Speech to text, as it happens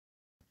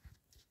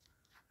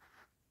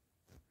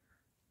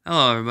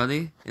Hello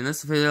everybody, in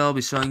this video I'll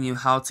be showing you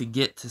how to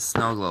get to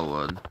snowglow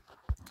wood.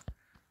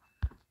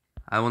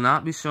 I will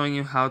not be showing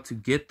you how to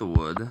get the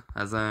wood,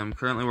 as I am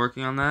currently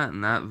working on that,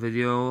 and that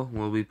video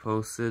will be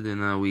posted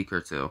in a week or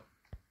two.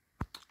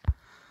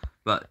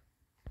 But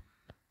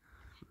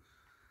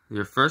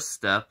your first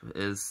step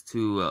is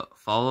to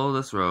follow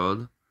this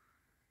road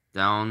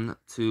down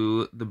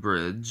to the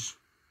bridge,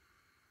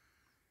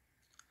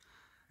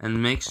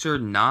 and make sure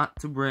not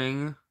to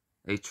bring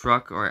a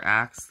truck or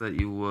axe that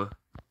you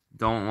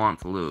don't want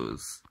to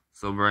lose.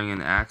 So bring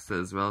an axe that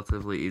is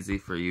relatively easy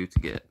for you to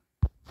get.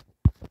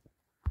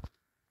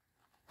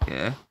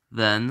 Okay,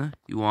 then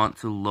you want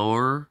to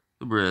lower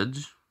the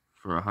bridge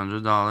for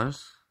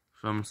 $100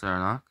 from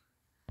Saranac.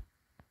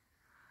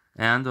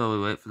 And while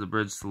we wait for the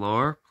bridge to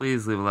lower,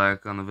 please leave a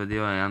like on the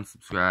video and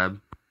subscribe.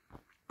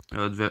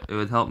 It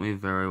would help me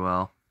very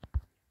well.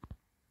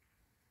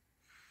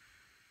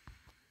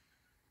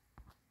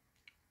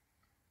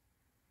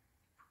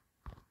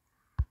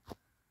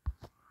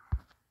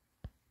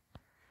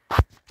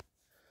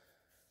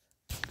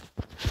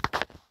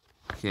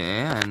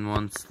 Okay, and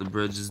once the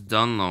bridge is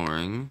done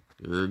lowering,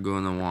 you're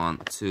going to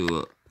want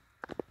to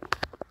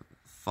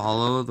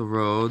follow the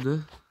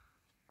road,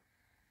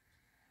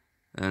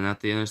 and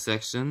at the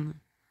intersection,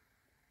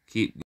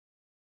 keep going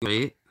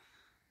straight,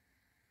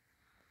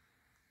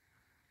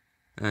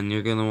 and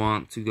you're going to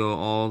want to go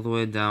all the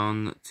way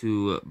down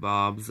to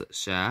Bob's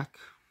shack,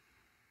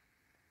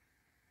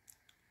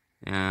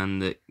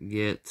 and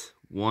get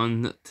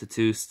 1 to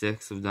 2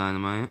 sticks of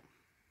dynamite.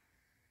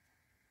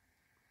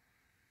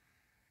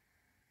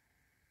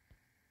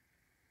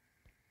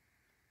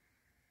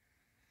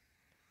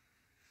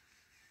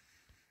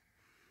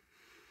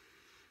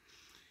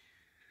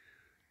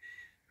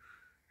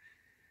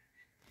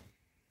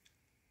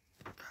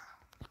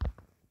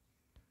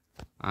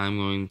 I'm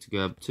going to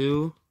grab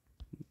 2,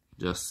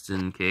 just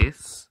in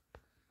case,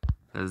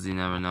 because you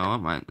never know, it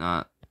might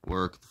not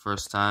work the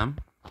first time.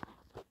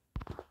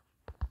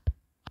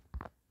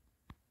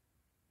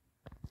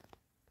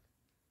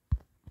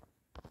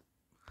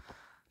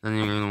 Then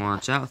you're going to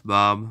want to chat with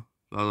Bob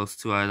about those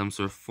 2 items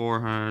for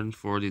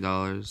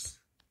 $440.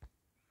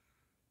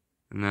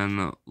 And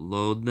then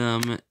load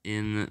them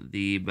in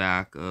the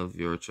back of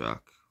your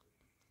truck.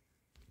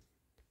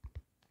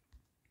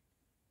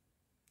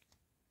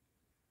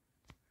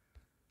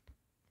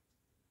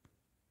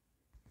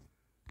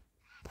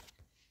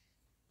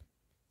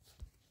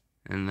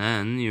 And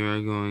then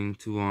you're going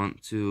to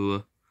want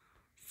to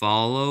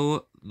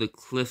follow the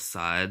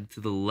cliffside to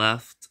the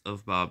left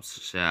of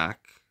Bob's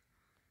shack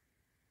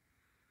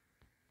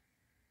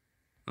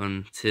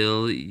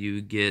until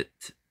you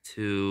get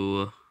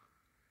to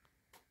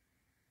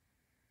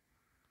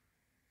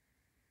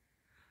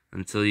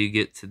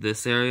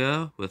this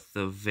area with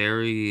the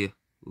very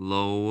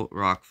low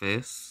rock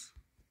face.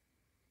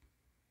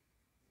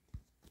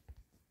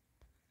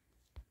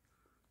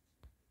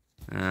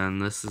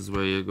 And this is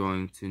where you're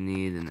going to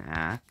need an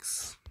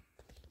axe,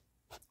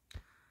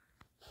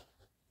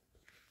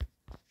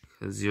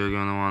 because you're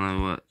going to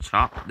want to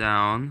chop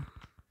down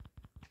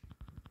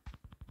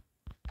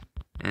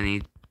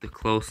the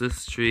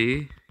closest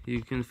tree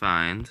you can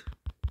find.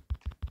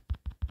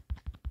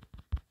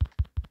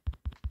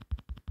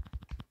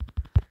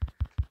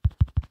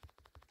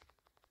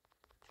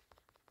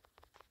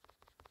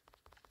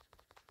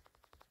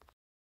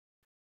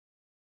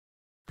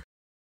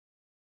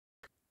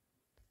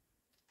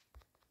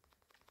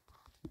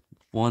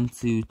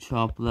 Once you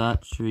chop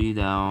that tree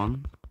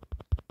down,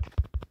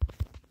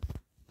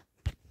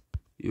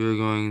 you're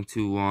going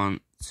to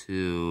want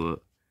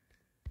to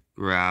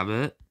grab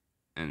it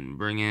and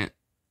bring it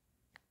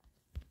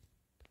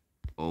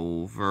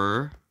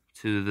over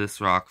to this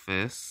rock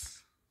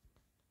face.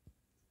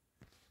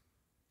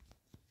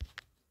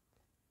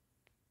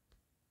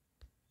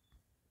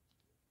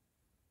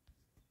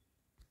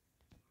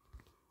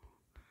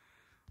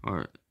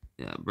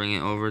 Bring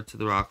it over to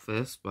the rock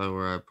face by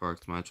where I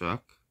parked my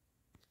truck.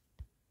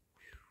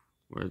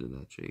 Where did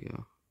that tree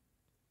go?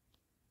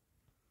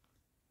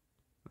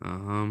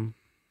 I'm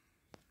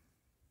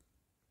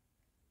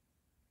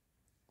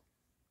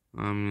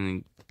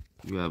gonna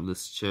grab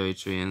this cherry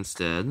tree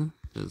instead,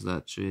 because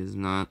that tree is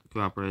not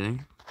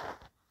cooperating.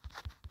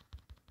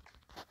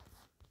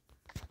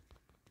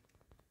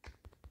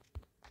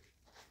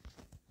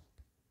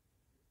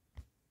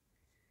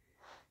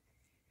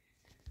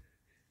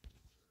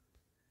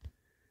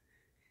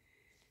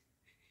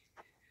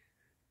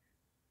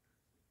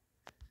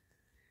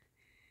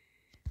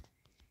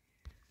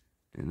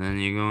 And then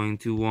you're going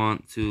to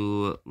want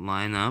to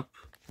line up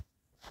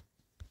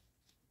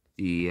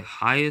the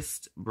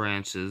highest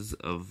branches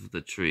of the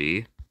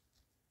tree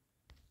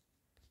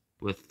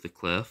with the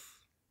cliff.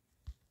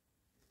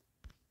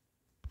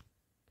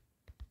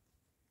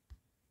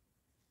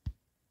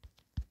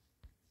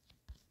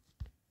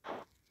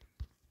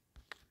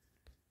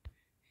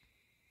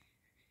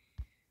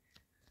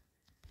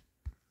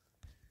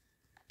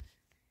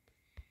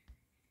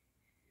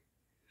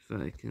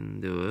 If I can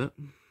do it.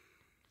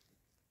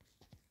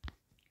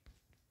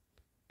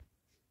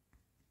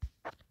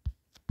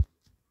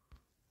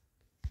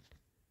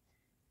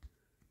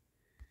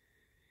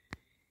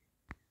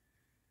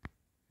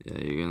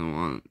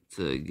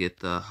 to get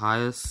the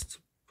highest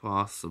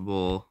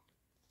possible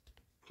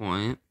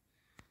point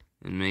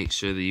and make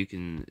sure that you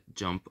can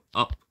jump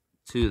up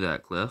to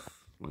that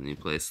cliff when you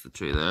place the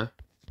tree there.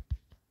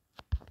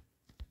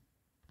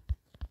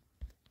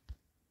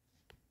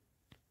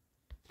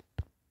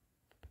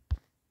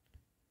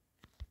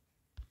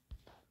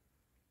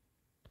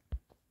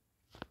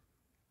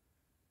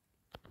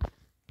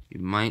 You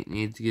might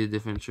need to get a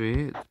different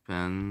tree. It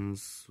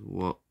depends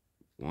what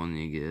one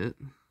you get.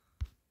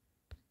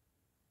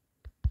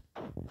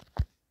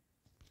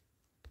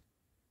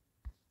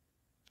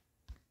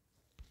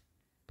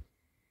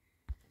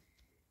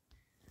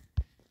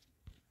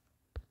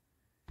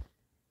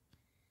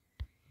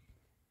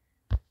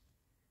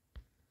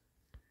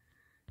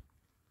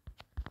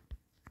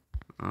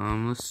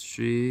 This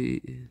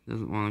tree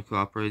doesn't want to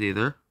cooperate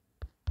either.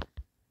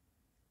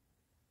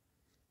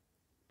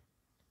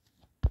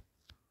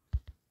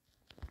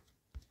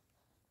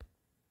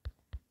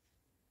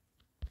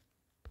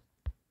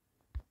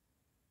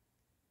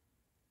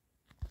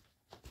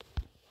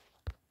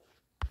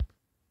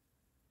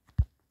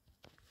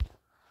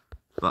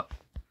 But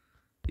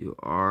you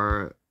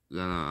are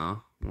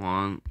gonna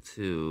want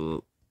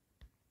to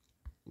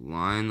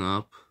line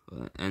up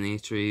any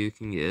tree you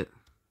can get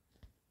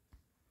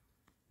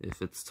if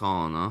it's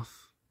tall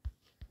enough.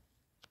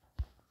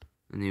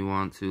 And you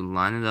want to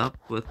line it up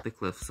with the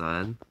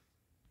cliffside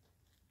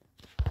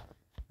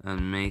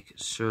and make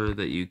sure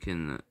that you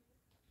can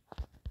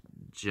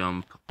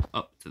jump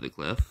up to the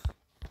cliff.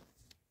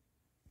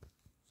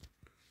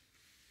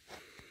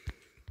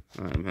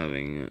 I'm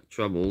having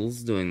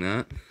troubles doing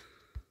that.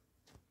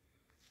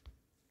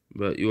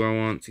 But you're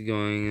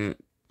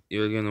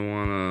gonna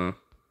wanna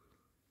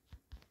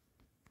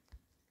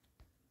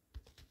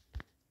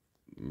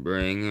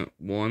bring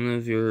one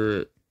of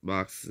your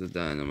boxes of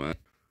dynamite.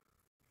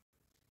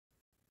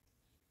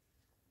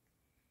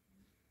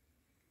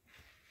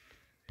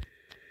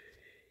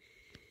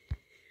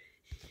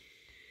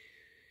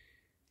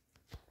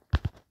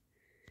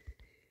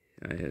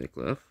 I hit a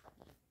cliff.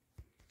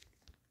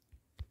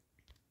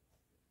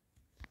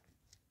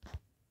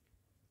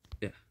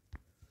 Yeah.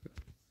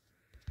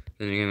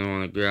 Then you're going to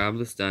want to grab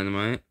this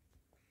dynamite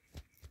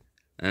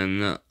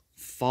and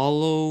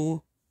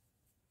follow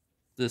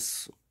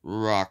this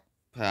rock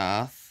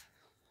path.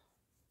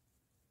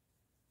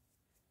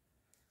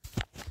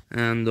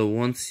 And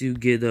once you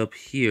get up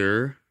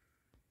here,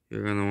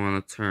 you're going to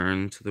want to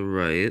turn to the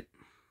right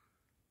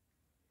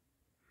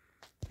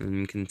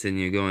and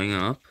continue going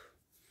up.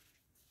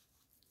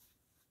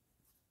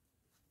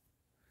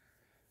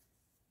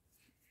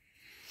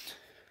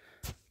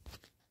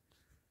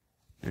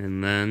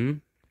 And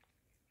then,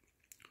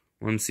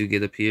 once you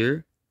get up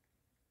here,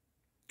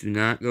 do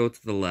not go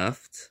to the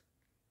left.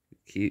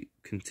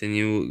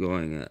 Continue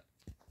going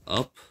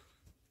up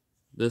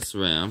this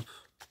ramp.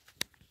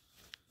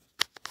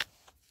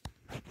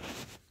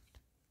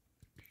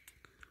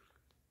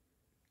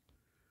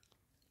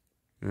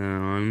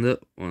 And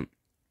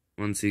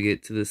once you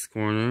get to this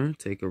corner,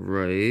 take a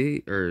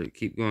right, or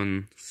keep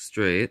going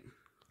straight.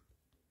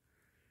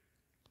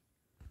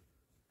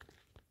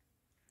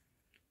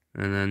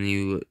 And then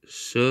you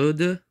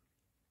should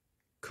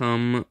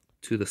come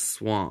to the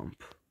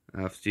swamp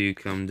after you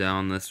come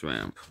down this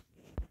ramp.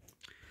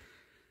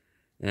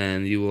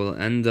 And you will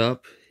end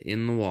up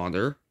in the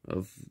water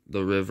of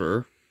the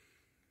river,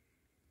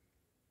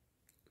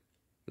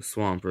 the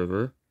swamp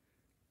river.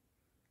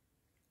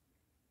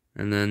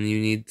 And then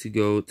you need to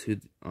go to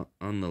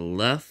on the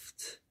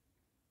left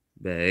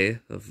bay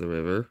of the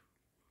river.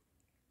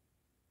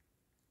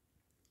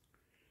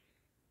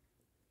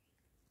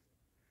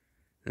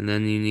 And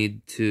then you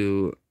need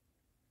to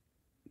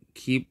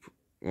keep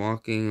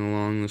walking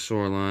along the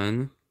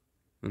shoreline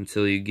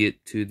until you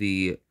get to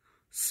the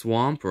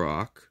swamp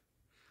rock,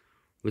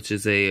 which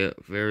is a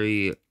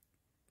very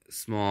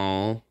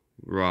small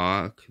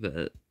rock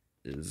that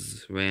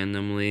is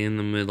randomly in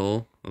the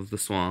middle of the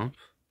swamp.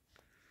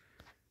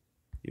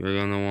 You're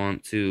going to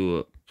want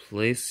to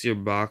place your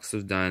box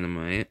of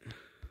dynamite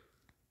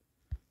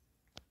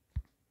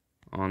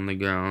on the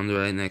ground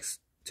right next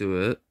to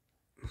it.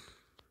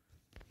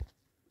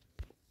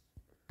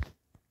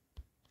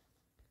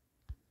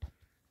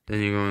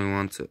 Then you're going to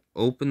want to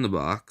open the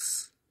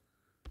box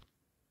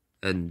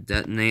and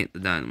detonate the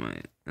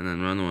dynamite, and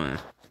then run away.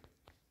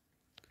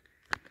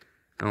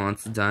 And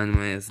once the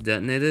dynamite is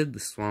detonated, the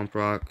swamp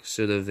rock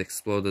should have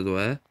exploded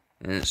away,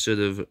 and it should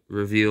have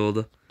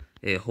revealed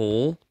a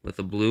hole with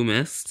a blue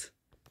mist.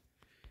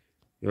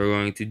 You're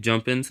going to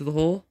jump into the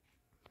hole,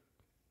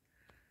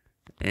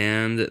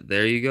 and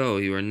there you go.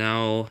 You are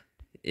now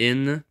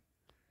in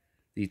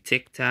the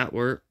Tic Tac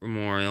Work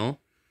Memorial.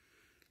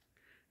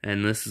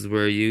 And this is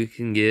where you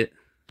can get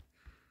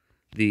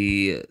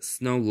the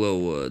snowglow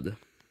wood,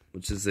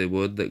 which is a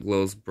wood that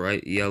glows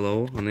bright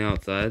yellow on the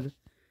outside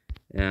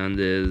and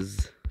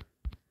is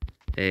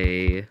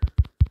a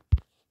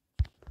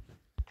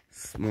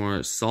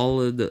more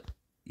solid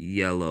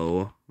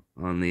yellow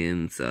on the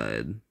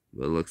inside,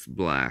 but looks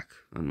black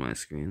on my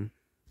screen.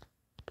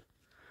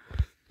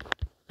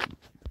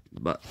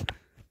 But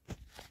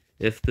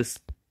if this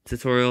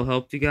tutorial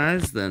helped you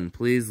guys, then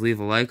please leave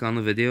a like on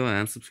the video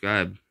and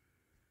subscribe.